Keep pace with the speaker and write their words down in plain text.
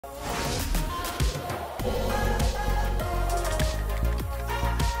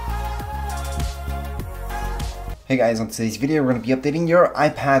Hey guys, on today's video we're going to be updating your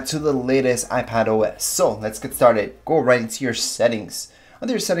iPad to the latest iPadOS. So let's get started. Go right into your settings.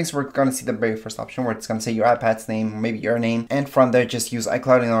 Under your settings we're going to see the very first option where it's going to say your iPad's name, maybe your name, and from there just use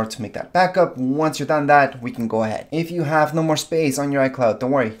iCloud in order to make that backup. Once you're done that, we can go ahead. If you have no more space on your iCloud,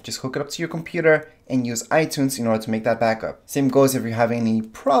 don't worry, just hook it up to your computer and use iTunes in order to make that backup. Same goes if you're having any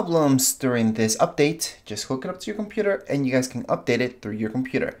problems during this update, just hook it up to your computer and you guys can update it through your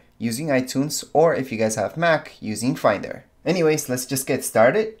computer using iTunes, or if you guys have Mac, using Finder. Anyways, let's just get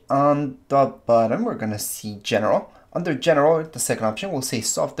started. On the bottom, we're gonna see General. Under General, the second option will say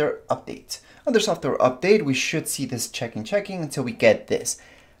Software Update. Under Software Update, we should see this checking until we get this,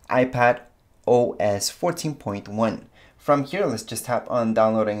 iPadOS 14.1. From here, let's just tap on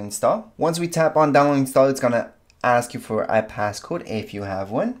Download and Install. Once we tap on Download and Install, it's gonna ask you for a passcode if you have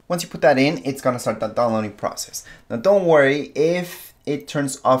one. Once you put that in, it's gonna start the downloading process. Now don't worry if it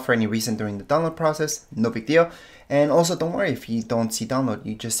turns off for any reason during the download process, no big deal. And also don't worry if you don't see download,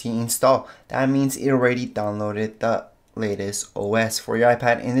 you just see install. That means it already downloaded the latest OS for your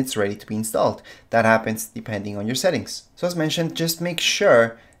iPad and it's ready to be installed. That happens depending on your settings. So as mentioned, just make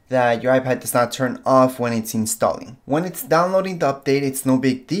sure that your iPad does not turn off when it's installing. When it's downloading the update, it's no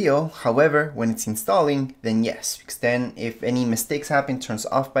big deal. However, when it's installing, then yes, because then if any mistakes happen, turns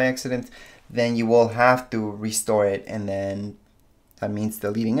off by accident, then you will have to restore it, and then that means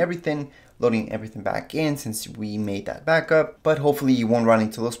deleting everything, loading everything back in since we made that backup, but hopefully you won't run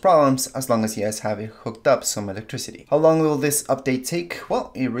into those problems as long as you guys have it hooked up some electricity. How long will this update take?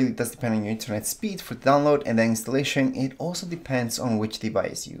 Well, it really does depend on your internet speed for the download and then installation. It also depends on which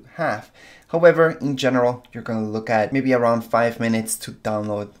device you have. However, in general, you're going to look at maybe around 5 minutes to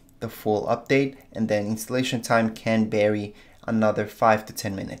download the full update, and then installation time can vary another 5 to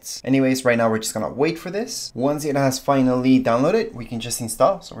 10 minutes. Anyways, right now we're just gonna wait for this. Once it has finally downloaded, we can just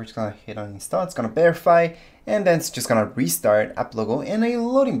install. So we're just gonna hit on install, it's gonna verify, and then it's just gonna restart app logo in a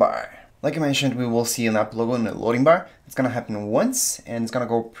loading bar. Like I mentioned, we will see an app logo in a loading bar. It's gonna happen once and it's gonna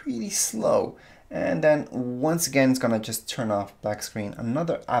go pretty slow. And then once again, it's gonna just turn off black screen,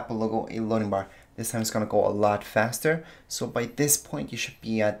 another app logo, a loading bar. This time it's gonna go a lot faster. So by this point, you should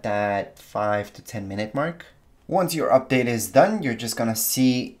be at that 5 to 10 minute mark. Once your update is done, you're just gonna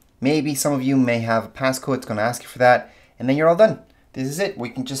see, maybe some of you may have a passcode, it's gonna ask you for that, and then you're all done. This is it. We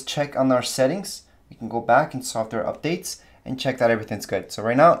can just check on our settings. We can go back in software updates and check that everything's good. So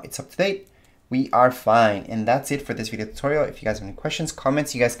right now it's up to date. We are fine. And that's it for this video tutorial. If you guys have any questions,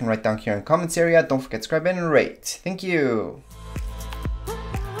 comments, you guys can write down here in the comments area. Don't forget to subscribe and rate. Thank you.